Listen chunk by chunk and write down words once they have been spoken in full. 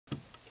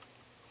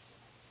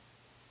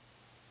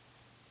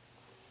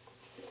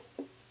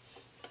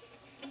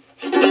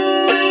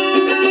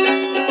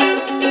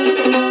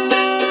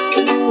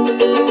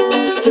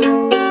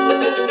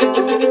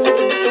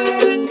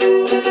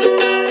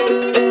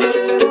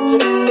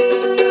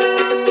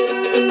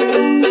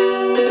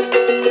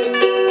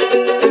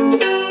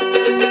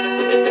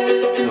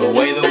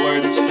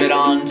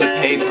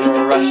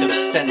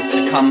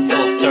come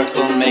full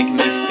circle, make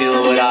me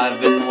feel what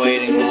I've been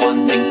waiting,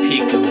 wanting,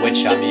 peak of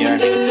which I'm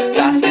yearning.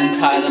 Bask and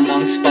tithe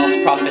amongst false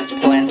prophets,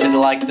 planted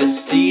like the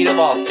seed of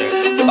altar.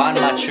 Find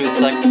my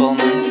truths like full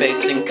moon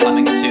facing,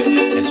 coming to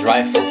its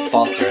rightful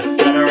falter.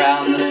 Thread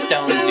around the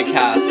stones you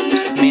cast,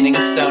 meaning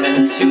sewn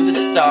into the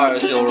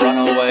stars. You'll run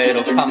away,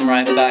 it'll come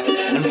right back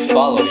and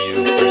follow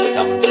you for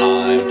some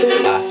time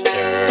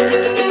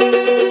after.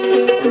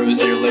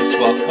 Bruise your lips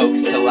while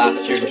coaxed to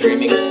laughter,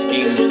 dreaming of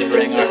schemes to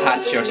bring or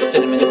hatch your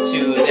cinnamon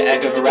to the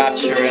egg of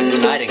rapture.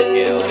 And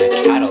nightingale in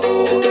a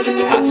cattle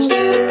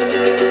pasture.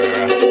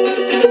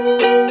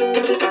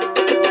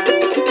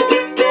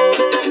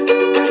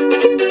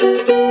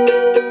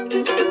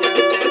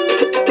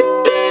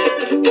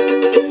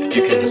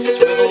 You can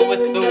swivel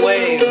with the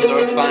waves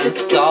or find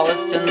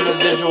solace in the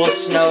visual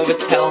snow, but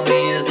tell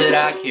me, is it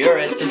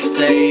accurate to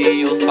say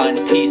you'll find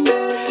peace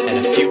in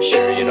a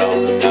future you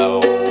don't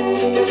know?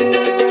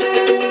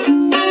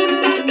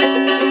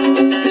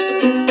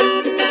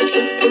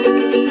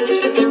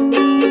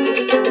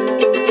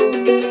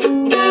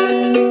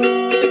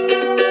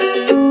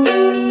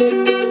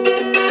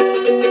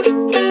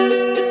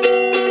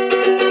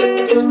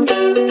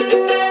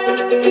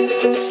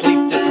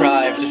 Sleep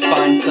deprived to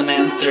find some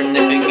answer,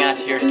 nipping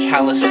at your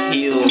calloused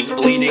heels,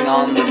 bleeding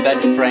on the bed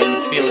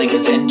frame,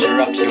 feelings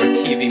interrupt your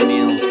TV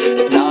meals.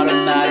 It's not a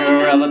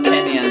matter of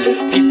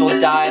opinion, people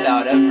die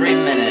out every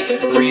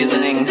minute,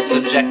 reasoning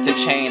subject to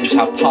change,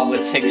 how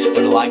politics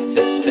would like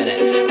to spin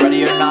it.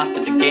 Ready or not,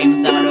 but the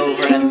game's not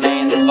over and it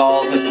may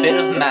involve a bit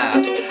of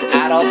math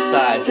at all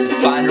sides to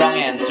find wrong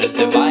answers,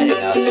 dividing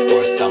us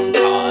for some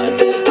time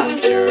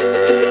after.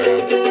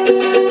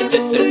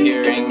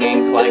 Disappearing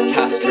ink like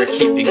Pasture,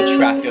 keeping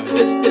track of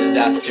this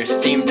disaster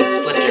seemed to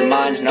slip your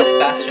mind no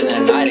faster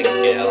than a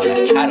nightingale in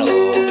a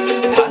cattle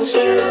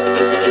pasture.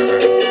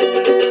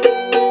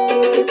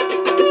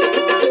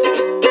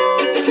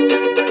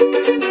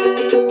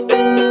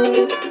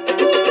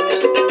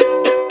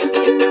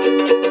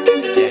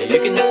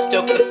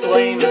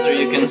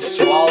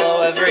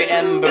 Swallow every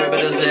ember, but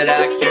is it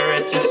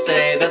accurate to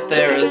say that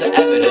there is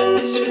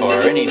evidence for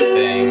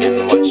anything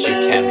in what you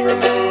can't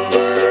remember?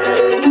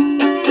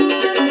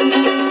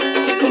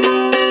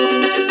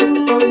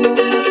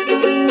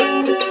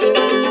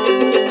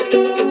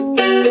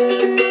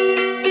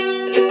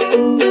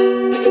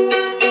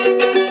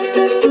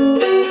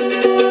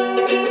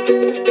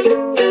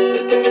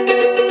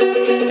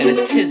 In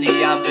a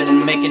tizzy I've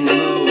been making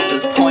moves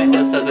as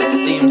pointless as it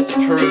seems to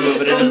prove,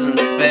 but it isn't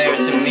fair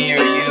to me or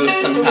you.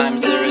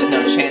 Sometimes there is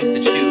no chance to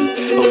choose,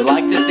 but we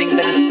like to think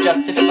that it's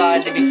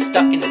justified to be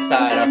stuck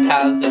inside our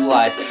paths of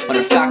life, when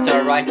in fact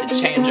our right to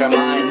change our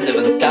minds if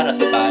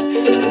unsatisfied.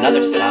 There's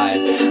another side,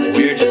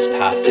 we're just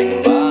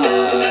passing by.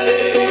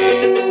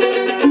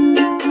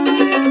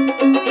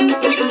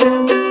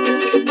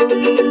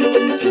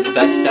 The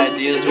best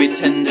ideas we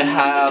tend to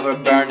have are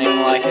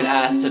burning like an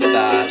acid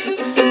bath,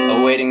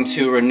 awaiting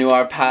to renew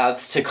our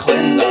paths, to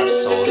cleanse our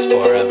souls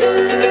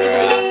forever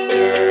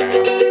after.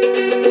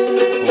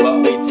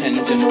 What we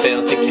tend to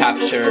fail to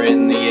capture,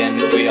 in the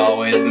end we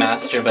always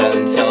master, but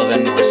until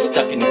then we're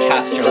stuck in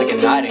castor like a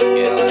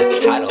nightingale in a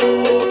cattle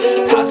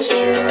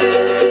pasture.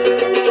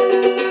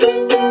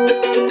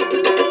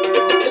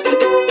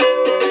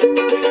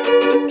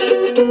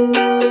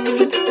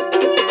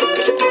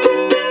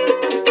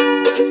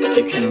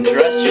 You can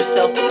dress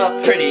yourself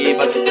up pretty,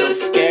 but still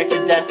scare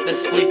to death the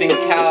sleeping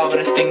cow. But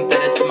I think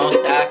that it's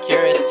most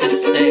accurate to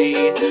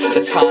say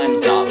the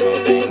time's not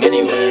moving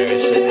anywhere.